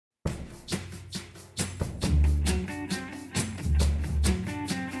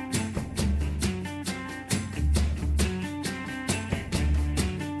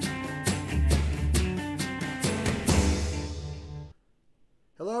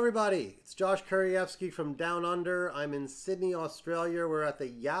Hello everybody, it's Josh Kuryevsky from Down Under. I'm in Sydney, Australia. We're at the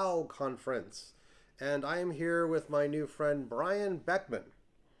YOW conference. And I am here with my new friend, Brian Beckman.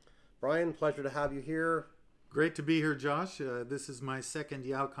 Brian, pleasure to have you here. Great to be here, Josh. This is my second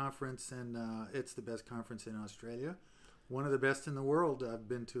YOW conference, and it's the best conference in Australia. One of the best in the world. I've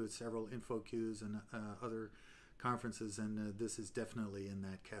been to several InfoQs and other conferences, and this is definitely in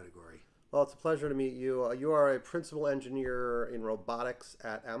that category. Well, it's a pleasure to meet you. You are a principal engineer in robotics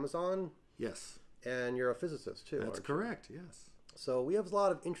at Amazon. Yes. And you're a physicist, too. That's correct, yes. So we have a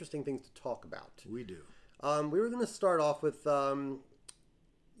lot of interesting things to talk about. We do. We were going to start off with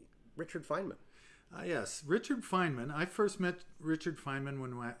Richard Feynman. Yes, Richard Feynman. I first met Richard Feynman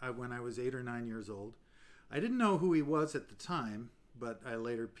when I was 8 or 9 years old. I didn't know who he was at the time, but I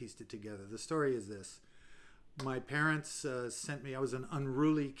later pieced it together. The story is this. My parents sent me, I was an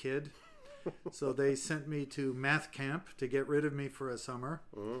unruly kid, so they sent me to math camp to get rid of me for a summer.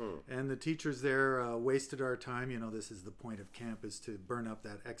 And the teachers there wasted our time. You know, this is the point of camp, is to burn up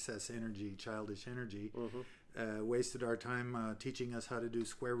that excess energy, childish energy. Wasted our time teaching us how to do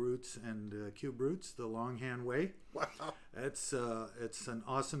square roots and cube roots the longhand way. Wow. It's an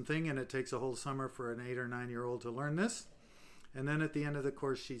awesome thing, and it takes a whole summer for an 8 or 9 year old to learn this. And then at the end of the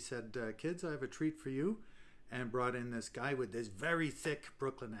course, she said, kids, I have a treat for you, and brought in this guy with this very thick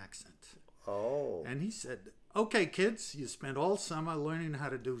Brooklyn accent. Oh. And he said, okay, kids, you spent all summer learning how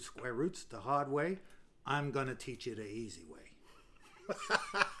to do square roots the hard way. I'm going to teach you the easy way.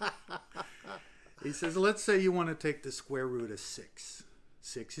 He says, let's say you want to take the square root of 6.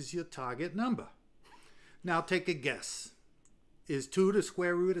 6 is your target number. Now take a guess. Is 2 the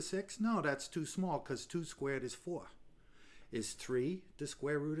square root of 6? No, that's too small, because 2 squared is 4. Is 3 the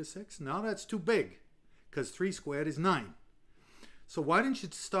square root of 6? No, that's too big, because 3 squared is 9. So why don't you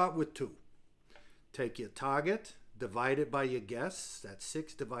start with 2? Take your target, divide it by your guess. That's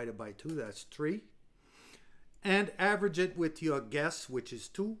 6 divided by 2, that's 3. And average it with your guess, which is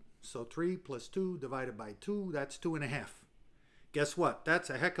 2. So 3 plus 2 divided by 2, that's 2.5. Guess what? That's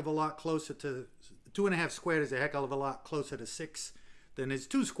a heck of a lot closer to, 2.5 squared is a heck of a lot closer to 6 than is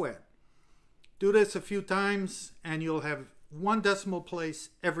 2 squared. Do this a few times, and you'll have 1 decimal place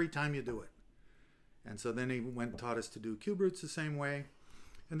every time you do it. And so then he went and taught us to do cube roots the same way.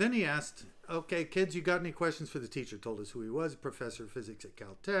 And then he asked, okay, kids, you got any questions for the teacher? Told us who he was, professor of physics at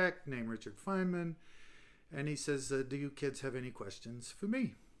Caltech, named Richard Feynman. And he says, do you kids have any questions for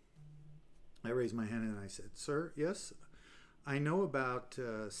me? I raised my hand and I said, sir, yes. I know about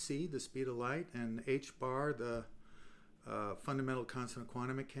c, the speed of light, and h bar, the fundamental constant of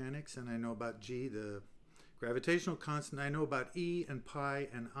quantum mechanics, and I know about g, the gravitational constant. I know about e and pi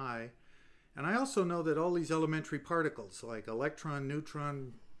and I. And I also know that all these elementary particles, like electron,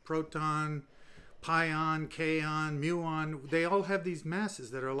 neutron, proton, pion, kaon, muon, they all have these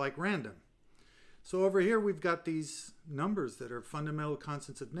masses that are like random. So over here we've got these numbers that are fundamental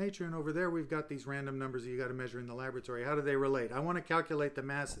constants of nature, and over there we've got these random numbers that you got to measure in the laboratory. How do they relate? I want to calculate the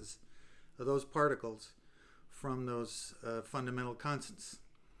masses of those particles from those fundamental constants.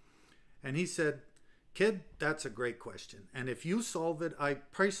 And he said, kid, that's a great question. And if you solve it, I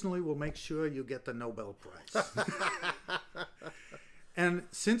personally will make sure you get the Nobel Prize. And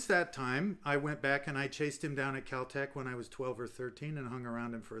since that time, I went back and I chased him down at Caltech when I was 12 or 13 and hung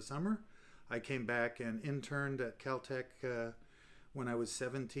around him for a summer. I came back and interned at Caltech when I was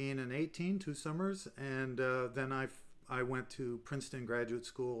 17 and 18, 2 summers. And then I went to Princeton Graduate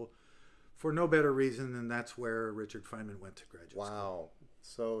School for no better reason than that's where Richard Feynman went to graduate school. Wow.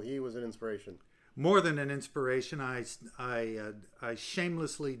 So he was an inspiration. More than an inspiration, I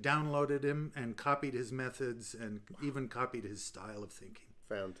shamelessly downloaded him and copied his methods and even copied his style of thinking.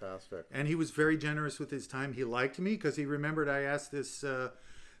 Fantastic. And he was very generous with his time. He liked me because he remembered I asked this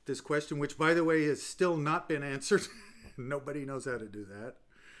this question, which, by the way, has still not been answered. Nobody knows how to do that.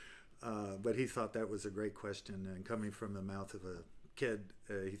 But he thought that was a great question, and coming from the mouth of a kid,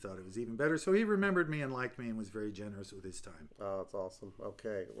 he thought it was even better. So he remembered me and liked me and was very generous with his time. Oh, that's awesome.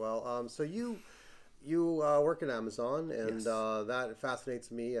 Okay. Well, so you work at Amazon, and Yes. That fascinates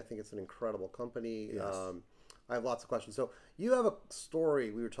me. I think it's an incredible company. Yes. I have lots of questions. So you have a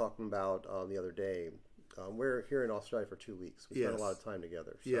story we were talking about the other day. We're here in Australia for 2 weeks. We spent a Yes. lot of time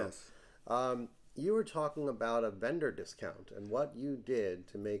together. So, Yes. You were talking about a vendor discount and what you did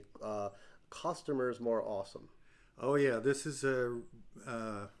to make customers more awesome. Oh yeah, this is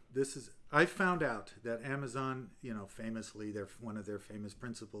I found out that Amazon, you know, famously, one of their famous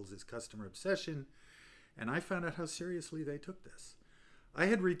principles is customer obsession, and I found out how seriously they took this. I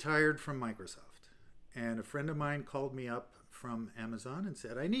had retired from Microsoft, and a friend of mine called me up from Amazon and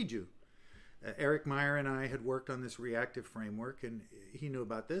said, I need you. Eric Meyer and I had worked on this reactive framework, and he knew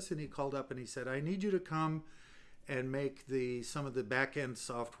about this, and he called up and he said, I need you to come and make some of the back-end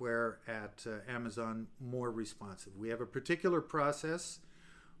software at Amazon more responsive. We have a particular process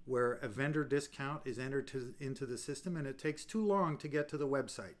where a vendor discount is entered into the system, and it takes too long to get to the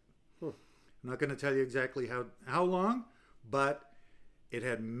website. I'm not going to tell you exactly how long, but it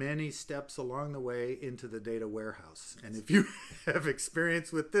had many steps along the way into the data warehouse. And if you have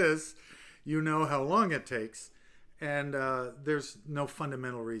experience with this, you know how long it takes. And there's no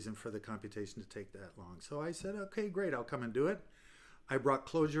fundamental reason for the computation to take that long. So I said, okay, great, I'll come and do it. I brought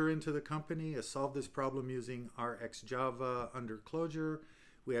Clojure into the company. I solved this problem using RxJava under Clojure.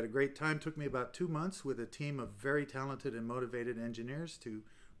 We had a great time. It took me about 2 months with a team of very talented and motivated engineers to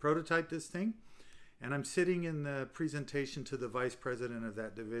prototype this thing. And I'm sitting in the presentation to the vice president of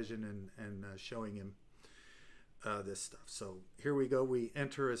that division and showing him this stuff. So here we go. We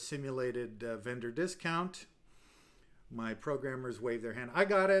enter a simulated vendor discount. My programmers wave their hand. I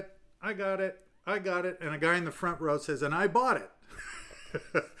got it. I got it. I got it. And a guy in the front row says, and I bought it.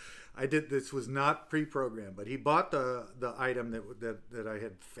 This was not pre-programmed, but he bought the item that I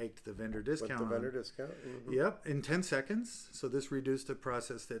had faked the vendor discount With the vendor on. discount? Mm-hmm. Yep, in 10 seconds. So this reduced a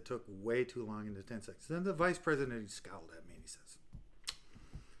process that took way too long into 10 seconds. Then the vice president, he scowled at me and he says,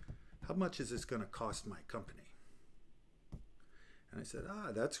 how much is this going to cost my company? And I said,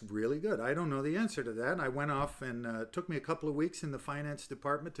 that's really good. I don't know the answer to that. And I went off, and it took me a couple of weeks in the finance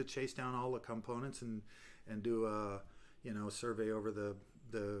department to chase down all the components and do a survey over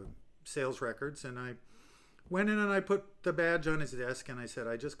the sales records. And I went in and I put the badge on his desk and I said,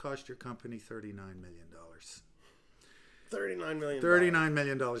 I just cost your company $39 million. $39 million. $39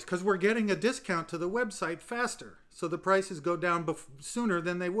 million, because we're getting a discount to the website faster. So the prices go down sooner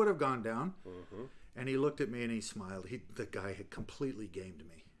than they would have gone down. Mm-hmm. And he looked at me and he smiled. The guy had completely gamed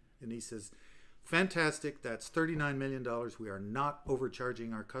me. And he says, fantastic, that's $39 million. We are not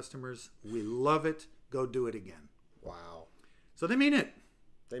overcharging our customers. We love it. Go do it again. Wow. So they mean it.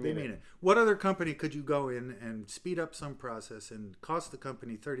 They mean it. What other company could you go in and speed up some process and cost the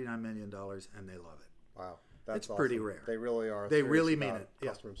company $39 million and they love it? Wow. It's awesome. pretty rare. They really are. They really mean it.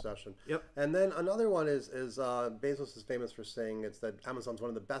 Customer obsession. Yep. And then another one is Bezos is famous for saying it's that Amazon's one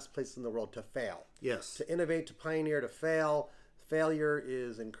of the best places in the world to fail. Yes. To innovate, to pioneer, to fail. Failure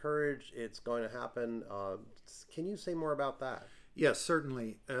is encouraged. It's going to happen. Can you say more about that? Yes,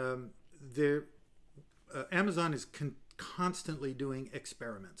 certainly. Amazon is constantly doing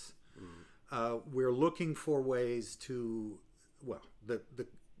experiments. We're looking for ways to, the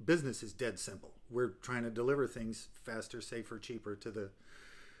business is dead simple. We're trying to deliver things faster, safer, cheaper to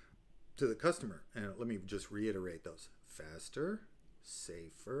the customer. And let me just reiterate those: faster,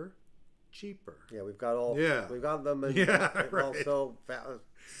 safer, cheaper. Yeah, we've got all. Yeah, we've got them. Right. Also,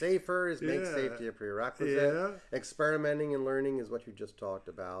 safer is make safety a prerequisite. Yeah. Experimenting and learning is what you just talked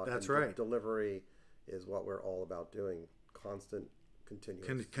about. That's and right. Delivery is what we're all about doing. Constant,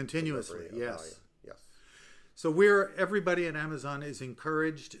 continuously. Yes. Value. Yes. So everybody at Amazon is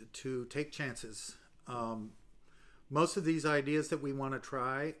encouraged to take chances. Most of these ideas that we want to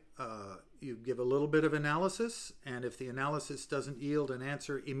try, you give a little bit of analysis, and if the analysis doesn't yield an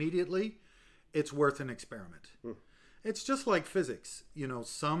answer immediately, it's worth an experiment. It's just like physics.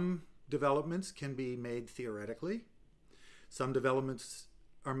 Some developments can be made theoretically. Some developments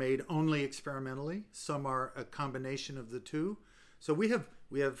are made only experimentally. Some are a combination of the two. So we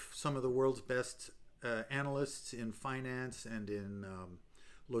have some of the world's best analysts in finance and in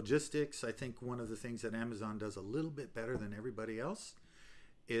logistics. I think one of the things that Amazon does a little bit better than everybody else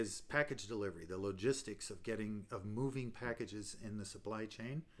is package delivery, the logistics of moving packages in the supply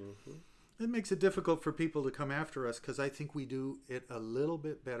chain. Mm-hmm. It makes it difficult for people to come after us because I think we do it a little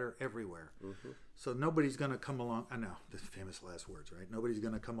bit better everywhere. Mm-hmm. So nobody's going to come along. I know the famous last words, right? Nobody's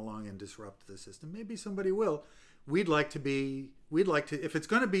going to come along and disrupt the system. Maybe somebody will. If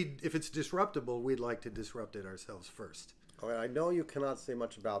it's disruptible, we'd like to disrupt it ourselves first. Okay, I know you cannot say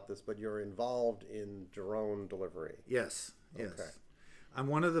much about this, but you're involved in drone delivery. Yes. Okay. I'm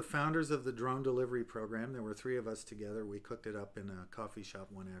one of the founders of the drone delivery program. There were 3 of us together. We cooked it up in a coffee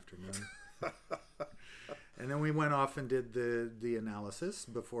shop one afternoon. And then we went off and did the analysis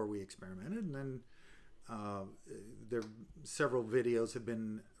before we experimented. And then several videos have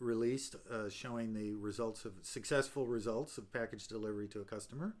been released showing the successful results of package delivery to a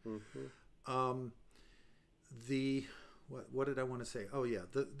customer. Mm-hmm. What did I want to say? Oh yeah,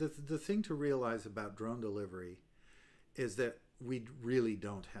 the thing to realize about drone delivery is that we really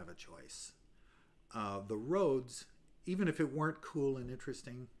don't have a choice. The roads, even if it weren't cool and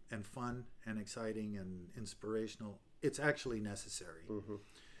interesting and fun and exciting and inspirational, it's actually necessary. Mm-hmm.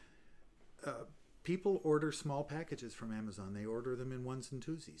 People order small packages from Amazon. They order them in ones and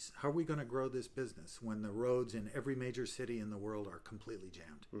twosies. How are we going to grow this business when the roads in every major city in the world are completely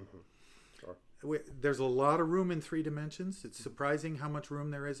jammed? Mm-hmm. Sure. There's a lot of room in 3 dimensions. It's surprising how much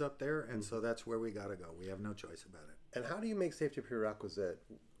room there is up there, and so that's where we got to go. We have no choice about it. And how do you make safety a prerequisite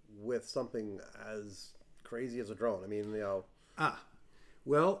with something as crazy as a drone? I mean, you know.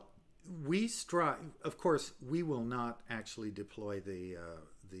 Well, we strive. Of course, we will not actually deploy the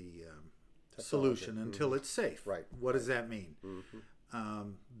solution until it's safe. Right. What does that mean? Mm-hmm.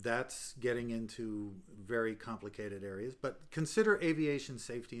 That's getting into very complicated areas. But consider aviation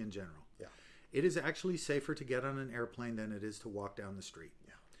safety in general. Yeah. It is actually safer to get on an airplane than it is to walk down the street.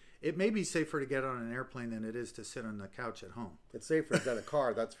 Yeah. It may be safer to get on an airplane than it is to sit on the couch at home. It's safer than a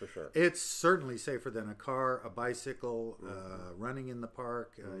car, that's for sure. It's certainly safer than a car, a bicycle, running in the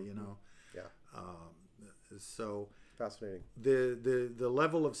park, you know. Yeah. So fascinating. The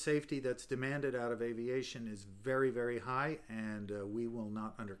level of safety that's demanded out of aviation is very, very high, and we will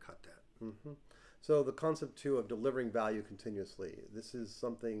not undercut that. Mm-hmm. So the concept, too, of delivering value continuously, this is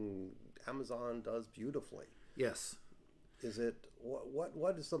something Amazon does beautifully. Yes. Is it,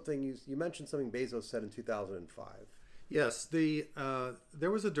 what is something, you mentioned something Bezos said in 2005. Yes,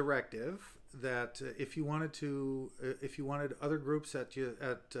 there was a directive that if you wanted other groups at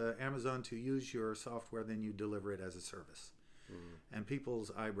Amazon to use your software, then you deliver it as a service. And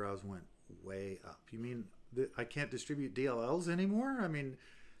people's eyebrows went way up. You mean I can't distribute DLLs anymore? I mean,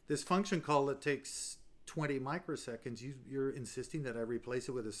 this function call that takes 20 microseconds, you're insisting that I replace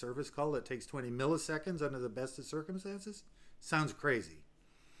it with a service call that takes 20 milliseconds under the best of circumstances? Sounds crazy.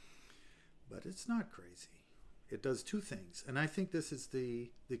 But it's not crazy. It does 2 things. And I think this is the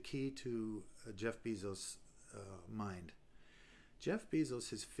key to Jeff Bezos' mind. Jeff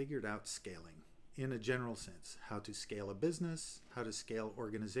Bezos has figured out scaling in a general sense. How to scale a business, how to scale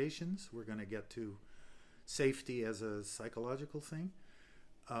organizations. We're going to get to safety as a psychological thing.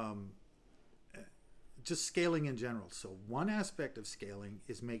 Just scaling in general. So one aspect of scaling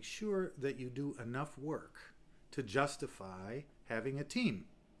is make sure that you do enough work to justify having a team.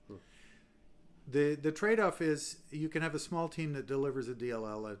 The trade-off is you can have a small team that delivers a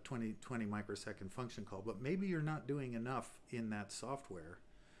DLL, a 20 microsecond function call, but maybe you're not doing enough in that software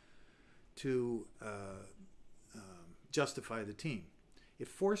to justify the team. It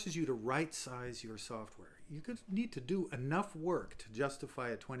forces you to right-size your software. You could need to do enough work to justify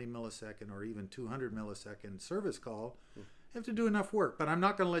a 20 millisecond or even 200 millisecond service call. You have to do enough work, but I'm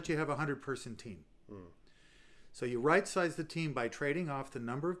not going to let you have a 100-person team. So you right-size the team by trading off the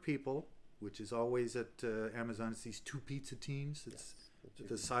number of people, which is always at Amazon. It's these 2 pizza teams. It's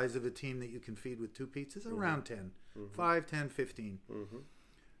the size of a team that you can feed with 2 pizzas, around 10, 5, 10, 15.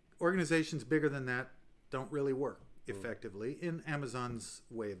 Organizations bigger than that don't really work effectively in Amazon's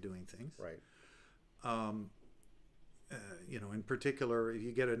way of doing things. Right. In particular, if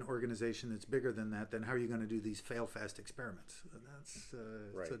you get an organization that's bigger than that, then how are you going to do these fail-fast experiments? That's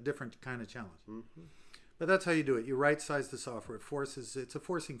it's a different kind of challenge. But that's how you do it. You right-size the software. It's a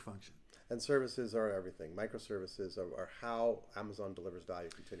forcing function. And services are everything. Microservices are how Amazon delivers value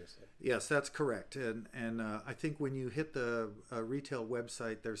continuously. Yes, that's correct. And I think when you hit the retail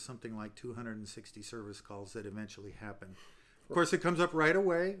website, there's something like 260 service calls that eventually happen. Of course, it comes up right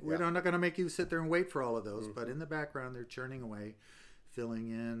away. We're not going to make you sit there and wait for all of those. But in the background, they're churning away, filling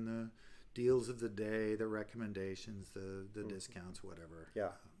in the deals of the day, the recommendations, the discounts, whatever.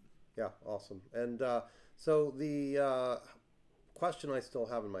 Yeah, awesome. And so the question I still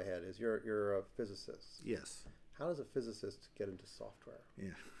have in my head is you're a physicist. Yes. How does a physicist get into software?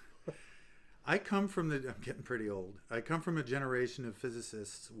 Yeah. I'm getting pretty old. I come from a generation of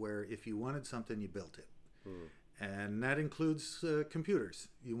physicists where if you wanted something, you built it. And that includes computers.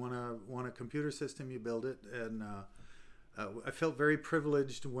 You want a computer system, you build it. And I felt very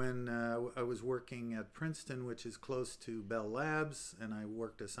privileged when I was working at Princeton, which is close to Bell Labs, and I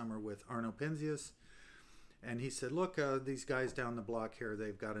worked a summer with Arno Penzias. And he said, look, these guys down the block here,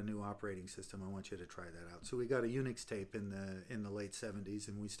 they've got a new operating system. I want you to try that out. So we got a Unix tape in the late 70s,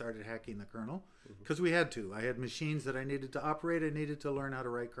 and we started hacking the kernel because we had to. I had machines that I needed to operate. I needed to learn how to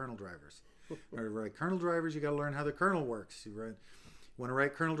write kernel drivers. To write kernel drivers, you got to learn how the kernel works. You want to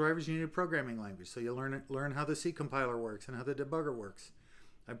write kernel drivers, you need a programming language. So you learn how the C compiler works and how the debugger works.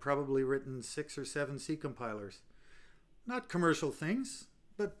 I've probably written 6 or 7 C compilers. Not commercial things,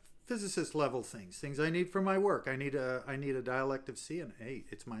 but physicist level things I need for my work. I need a dialect of C, and hey,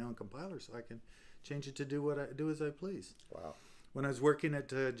 it's my own compiler, so I can change it to do as I please. Wow. When I was working at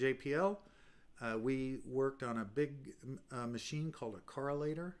JPL, we worked on a big machine called a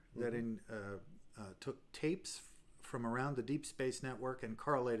correlator that took tapes from around the Deep Space Network and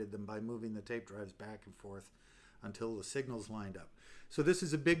correlated them by moving the tape drives back and forth until the signals lined up. So this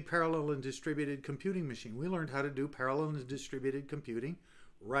is a big parallel and distributed computing machine. We learned how to do parallel and distributed computing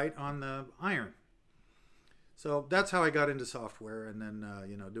right on the iron. So that's how I got into software, and then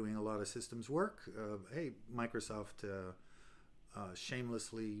doing a lot of systems work. Hey, Microsoft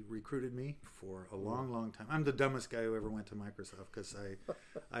shamelessly recruited me for a long, long time. I'm the dumbest guy who ever went to Microsoft because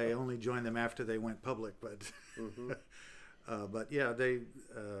I only joined them after they went public. But but yeah, they.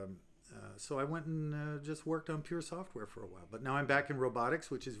 So I went and just worked on pure software for a while. But now I'm back in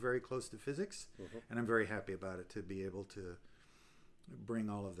robotics, which is very close to physics, and I'm very happy about it to be able to bring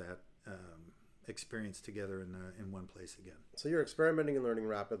all of that experience together in one place again. So you're experimenting and learning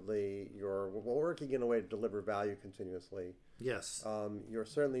rapidly. You're working in a way to deliver value continuously. Yes. You're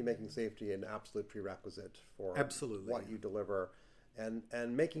certainly making safety an absolute prerequisite for Absolutely. what you deliver. And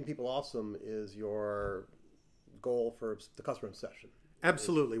making people awesome is your goal for the customer obsession.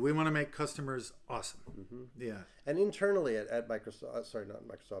 Absolutely. We want to make customers awesome. Yeah. And internally at Microsoft, sorry, not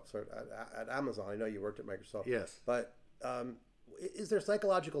Microsoft, sorry, at Amazon, I know you worked at Microsoft. Yes. But is there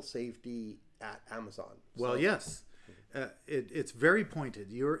psychological safety at Amazon? Well, yes. It's very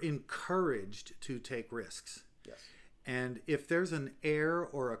pointed. You're encouraged to take risks. Yes. And if there's an air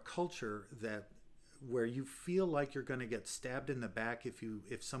or a culture where you feel like you're going to get stabbed in the back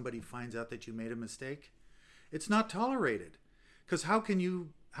if somebody finds out that you made a mistake, it's not tolerated. Because how can you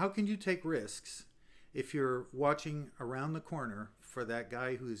take risks if you're watching around the corner for that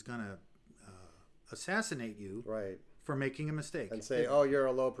guy who's going to assassinate you Right. for making a mistake And say, oh, you're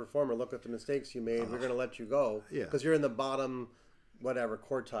a low performer. Look at the mistakes you made. We're going to let you go. Yeah. Because you're in the bottom, whatever,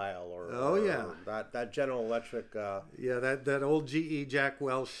 quartile or that General Electric. Yeah, that old GE Jack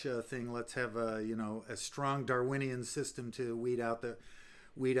Welch thing. Let's have a strong Darwinian system to weed out the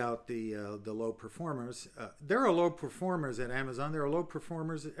low performers. There are low performers at Amazon. There are low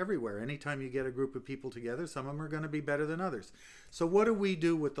performers everywhere. Anytime you get a group of people together, some of them are going to be better than others. So what do we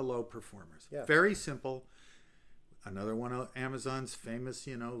do with the low performers? Yeah. Very simple. Another one of Amazon's famous,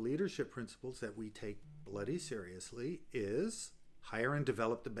 leadership principles that we take bloody seriously is hire and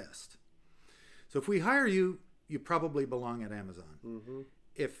develop the best. So if we hire you, you probably belong at Amazon.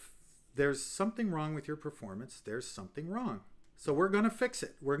 If there's something wrong with your performance, there's something wrong. So we're going to fix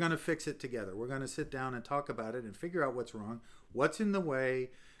it. We're going to fix it together. We're going to sit down and talk about it and figure out what's wrong, what's in the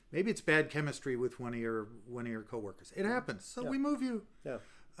way. Maybe it's bad chemistry with one of your coworkers. It happens. So we move you. Yeah.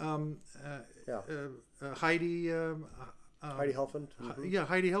 Heidi Helfand. Yeah,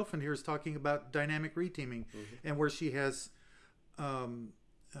 Heidi Helfand here is talking about dynamic reteaming, and where she has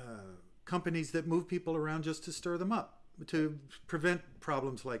companies that move people around just to stir them up, to prevent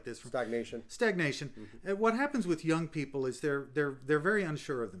problems like this from stagnation. And what happens with young people is they're very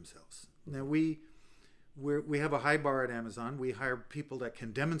unsure of themselves. Now we have a high bar at Amazon. We hire people that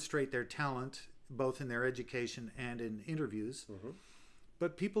can demonstrate their talent both in their education and in interviews.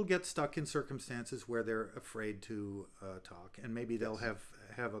 But people get stuck in circumstances where they're afraid to talk, and maybe they'll have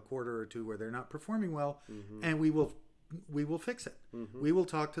a quarter or two where they're not performing well, and we will fix it. We will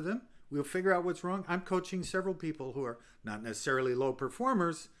talk to them. We'll figure out what's wrong. I'm coaching several people who are not necessarily low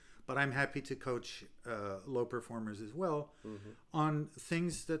performers, but I'm happy to coach low performers as well on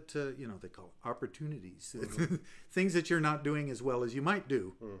things that they call opportunities, things that you're not doing as well as you might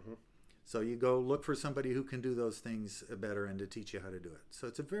do. So you go look for somebody who can do those things better and to teach you how to do it. So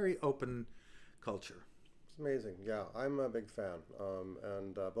it's a very open culture. It's amazing. Yeah, I'm a big fan.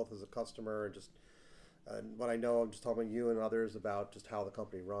 And both as a customer and just what I know, I'm just talking to you and others about just how the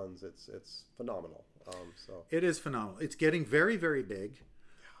company runs. It's phenomenal. So it is phenomenal. It's getting very, very big.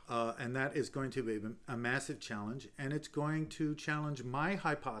 And that is going to be a massive challenge. And it's going to challenge my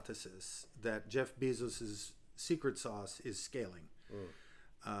hypothesis that Jeff Bezos's secret sauce is scaling.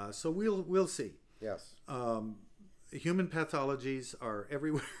 So we'll see. Yes. Human pathologies are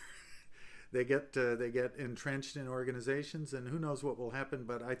everywhere. They get entrenched in organizations, and who knows what will happen.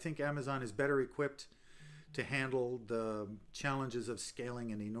 But I think Amazon is better equipped to handle the challenges of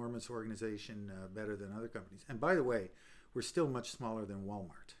scaling an enormous organization better than other companies. And by the way, we're still much smaller than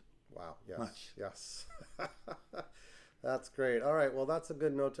Walmart. Wow. Yes. Much. Yes. That's great. All right. Well, that's a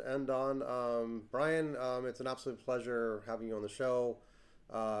good note to end on. Brian, it's an absolute pleasure having you on the show.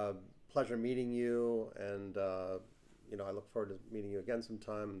 Pleasure meeting you, and I look forward to meeting you again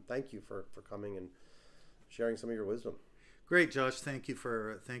sometime. Thank you for coming and sharing some of your wisdom. Great, Josh. Thank you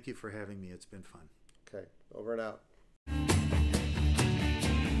for having me. It's been fun. Okay, over and out.